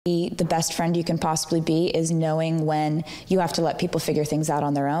The best friend you can possibly be is knowing when you have to let people figure things out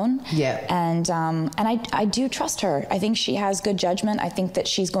on their own. Yeah. And I do trust her. I think she has good judgment. I think that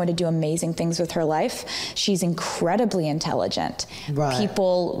she's going to do amazing things with her life. She's incredibly intelligent. Right.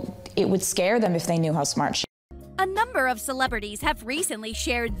 People, it would scare them if they knew how smart she is. A number of celebrities have recently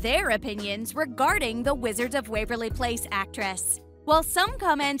shared their opinions regarding the Wizards of Waverly Place actress. While some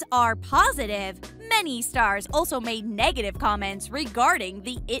comments are positive, many stars also made negative comments regarding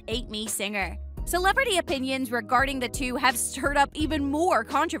the It Ain't Me singer. Celebrity opinions regarding the two have stirred up even more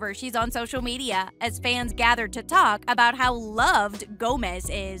controversies on social media as fans gathered to talk about how loved Gomez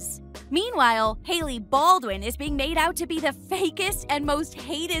is. Meanwhile, Hailey Baldwin is being made out to be the fakest and most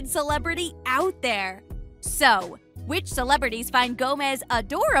hated celebrity out there. So, which celebrities find Gomez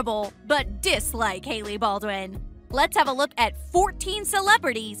adorable but dislike Hailey Baldwin? Let's have a look at 14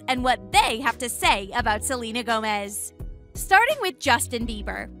 celebrities and what they have to say about Selena Gomez. Starting with Justin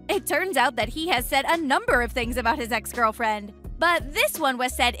Bieber. It turns out that he has said a number of things about his ex-girlfriend, but this one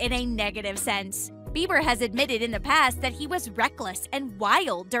was said in a negative sense. Bieber has admitted in the past that he was reckless and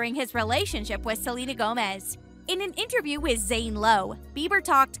wild during his relationship with Selena Gomez. In an interview with Zane Lowe, Bieber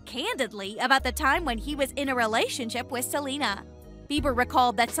talked candidly about the time when he was in a relationship with Selena. Bieber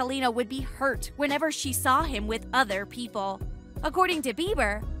recalled that Selena would be hurt whenever she saw him with other people. According to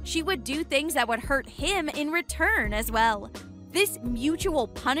Bieber, she would do things that would hurt him in return as well. This mutual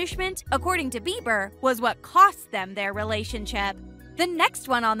punishment, according to Bieber, was what cost them their relationship. The next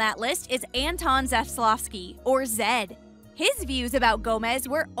one on that list is Anton Zafslovsky, or Zed. His views about Gomez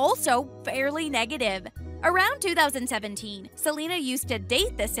were also fairly negative. Around 2017, Selena used to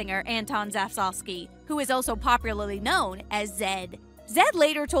date the singer Anton Zafslovsky, who is also popularly known as Zed. Zed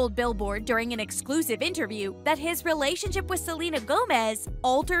later told Billboard during an exclusive interview that his relationship with Selena Gomez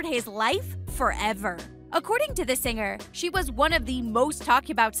altered his life forever. According to the singer, she was one of the most talked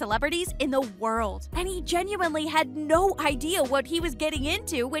about celebrities in the world, and he genuinely had no idea what he was getting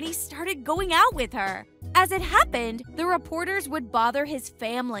into when he started going out with her. As it happened, the reporters would bother his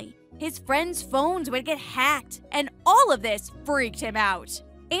family. His friends' phones would get hacked, and all of this freaked him out.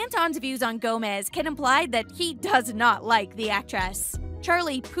 Anton's views on Gomez can imply that he does not like the actress.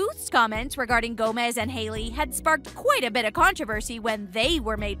 Charlie Puth's comments regarding Gomez and Hailey had sparked quite a bit of controversy when they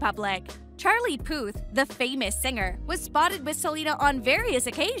were made public. Charlie Puth, the famous singer, was spotted with Selena on various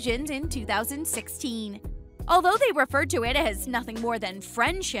occasions in 2016. Although they referred to it as nothing more than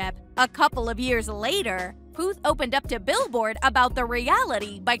friendship, a couple of years later, Puth opened up to Billboard about the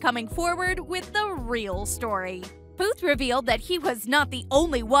reality by coming forward with the real story. Puth revealed that he was not the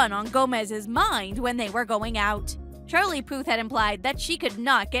only one on Gomez's mind when they were going out. Charlie Puth had implied that she could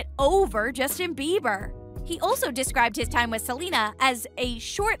not get over Justin Bieber. He also described his time with Selena as a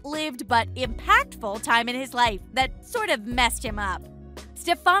short-lived but impactful time in his life that sort of messed him up.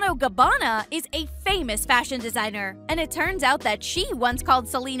 Stefano Gabbana is a famous fashion designer, and it turns out that she once called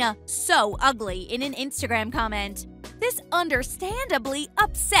Selena so ugly in an Instagram comment. This understandably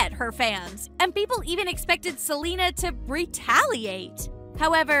upset her fans, and people even expected Selena to retaliate.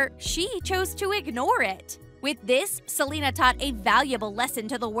 However, she chose to ignore it. With this, Selena taught a valuable lesson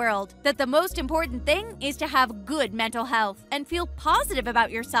to the world that the most important thing is to have good mental health and feel positive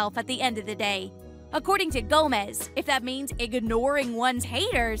about yourself at the end of the day. According to Gomez, if that means ignoring one's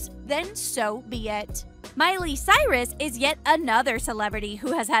haters, then so be it. Miley Cyrus is yet another celebrity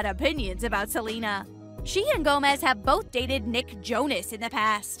who has had opinions about Selena. She and Gomez have both dated Nick Jonas in the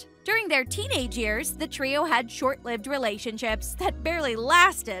past. During their teenage years, the trio had short-lived relationships that barely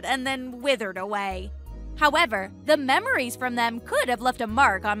lasted and then withered away. However, the memories from them could have left a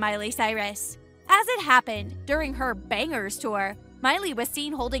mark on Miley Cyrus. As it happened, during her Bangers tour, Miley was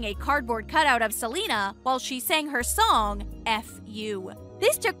seen holding a cardboard cutout of Selena while she sang her song, F You.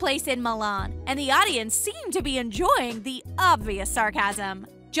 This took place in Milan, and the audience seemed to be enjoying the obvious sarcasm.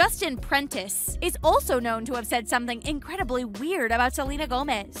 Justin Prentice is also known to have said something incredibly weird about Selena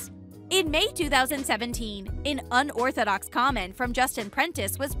Gomez. In May 2017, an unorthodox comment from Justin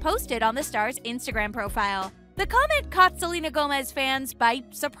Prentice was posted on the star's Instagram profile. The comment caught Selena Gomez fans by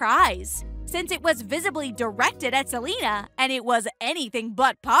surprise. Since it was visibly directed at Selena, and it was anything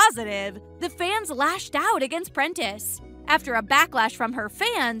but positive, the fans lashed out against Prentice. After a backlash from her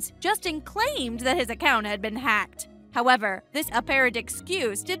fans, Justin claimed that his account had been hacked. However, this apparent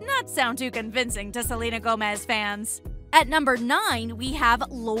excuse did not sound too convincing to Selena Gomez fans. At number 9, we have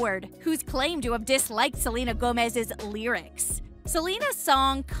Lorde, who's claimed to have disliked Selena Gomez's lyrics. Selena's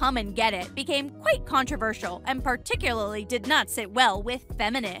song Come and Get It became quite controversial and particularly did not sit well with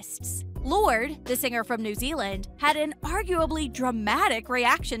feminists. Lorde, the singer from New Zealand, had an arguably dramatic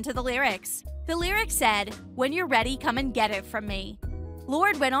reaction to the lyrics. The lyrics said, "When you're ready, come and get it from me."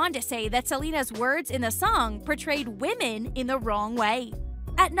 Lorde went on to say that Selena's words in the song portrayed women in the wrong way.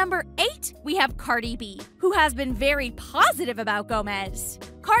 At number 8, we have Cardi B, who has been very positive about Gomez.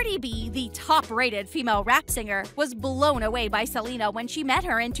 Cardi B, the top-rated female rap singer, was blown away by Selena when she met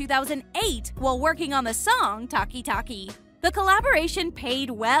her in 2008 while working on the song Taki Taki. The collaboration paid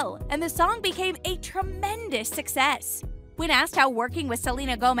well, and the song became a tremendous success. When asked how working with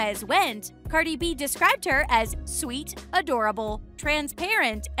Selena Gomez went, Cardi B described her as sweet, adorable,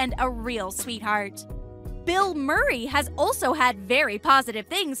 transparent, and a real sweetheart. Bill Murray has also had very positive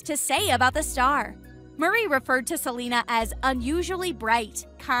things to say about the star. Murray referred to Selena as unusually bright,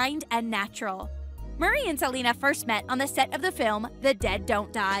 kind, and natural. Murray and Selena first met on the set of the film The Dead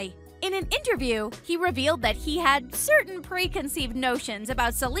Don't Die. In an interview, he revealed that he had certain preconceived notions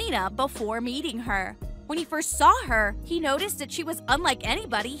about Selena before meeting her. When he first saw her, he noticed that she was unlike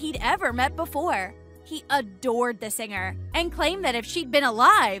anybody he'd ever met before. He adored the singer and claimed that if she'd been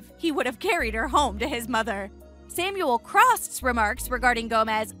alive, he would have carried her home to his mother. Samuel Crost's remarks regarding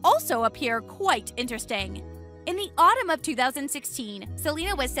Gomez also appear quite interesting. In the autumn of 2016,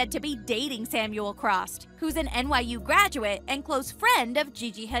 Selena was said to be dating Samuel Crost, who's an NYU graduate and close friend of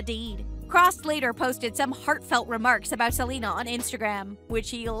Gigi Hadid. Crost later posted some heartfelt remarks about Selena on Instagram,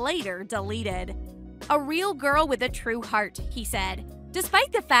 which he later deleted. "A real girl with a true heart," he said.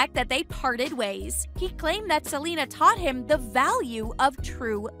 Despite the fact that they parted ways, he claimed that Selena taught him the value of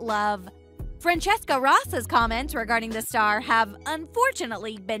true love. Francesca Rosa's comments regarding the star have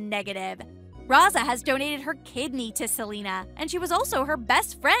unfortunately been negative. Rosa has donated her kidney to Selena, and she was also her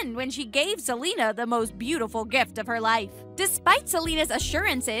best friend when she gave Selena the most beautiful gift of her life. Despite Selena's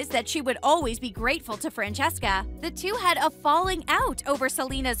assurances that she would always be grateful to Francesca, the two had a falling out over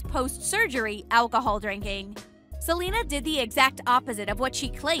Selena's post-surgery alcohol drinking. Selena did the exact opposite of what she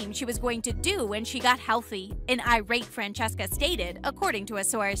claimed she was going to do when she got healthy, an irate Francesca stated, according to a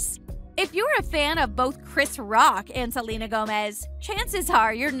source. If you're a fan of both Chris Rock and Selena Gomez, chances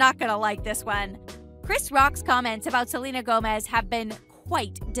are you're not gonna like this one. Chris Rock's comments about Selena Gomez have been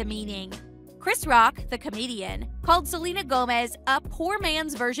quite demeaning. Chris Rock, the comedian, called Selena Gomez a poor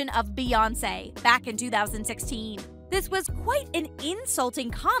man's version of Beyoncé back in 2016. This was quite an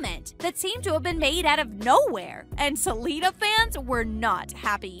insulting comment that seemed to have been made out of nowhere, and Selena fans were not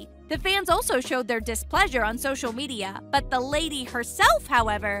happy. The fans also showed their displeasure on social media, but the lady herself,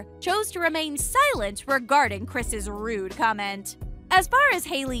 however, chose to remain silent regarding Chris's rude comment. As far as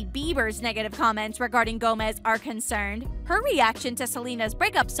Hailey Bieber's negative comments regarding Gomez are concerned, her reaction to Selena's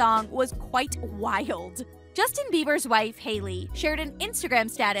breakup song was quite wild. Justin Bieber's wife, Hailey, shared an Instagram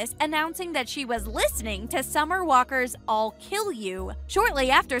status announcing that she was listening to Summer Walker's I'll Kill You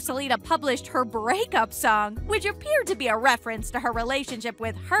shortly after Selena published her breakup song, which appeared to be a reference to her relationship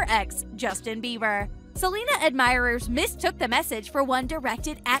with her ex, Justin Bieber. Selena admirers mistook the message for one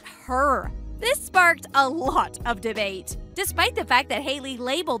directed at her. This sparked a lot of debate. Despite the fact that Hailey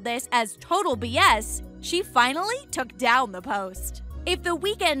labeled this as total BS, she finally took down the post. If The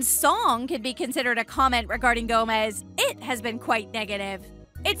Weeknd's song can be considered a comment regarding Gomez, it has been quite negative.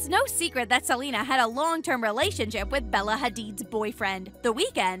 It's no secret that Selena had a long-term relationship with Bella Hadid's boyfriend, The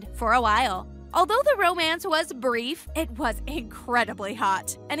Weeknd, for a while. Although the romance was brief, it was incredibly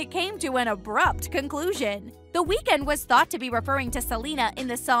hot, and it came to an abrupt conclusion. The Weeknd was thought to be referring to Selena in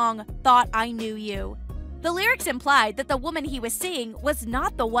the song Thought I Knew You. The lyrics implied that the woman he was seeing was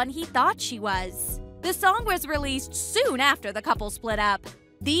not the one he thought she was. The song was released soon after the couple split up.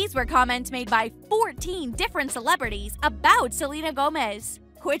 These were comments made by 14 different celebrities about Selena Gomez.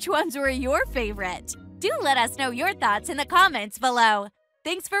 Which ones were your favorite? Do let us know your thoughts in the comments below.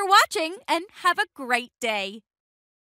 Thanks for watching and have a great day.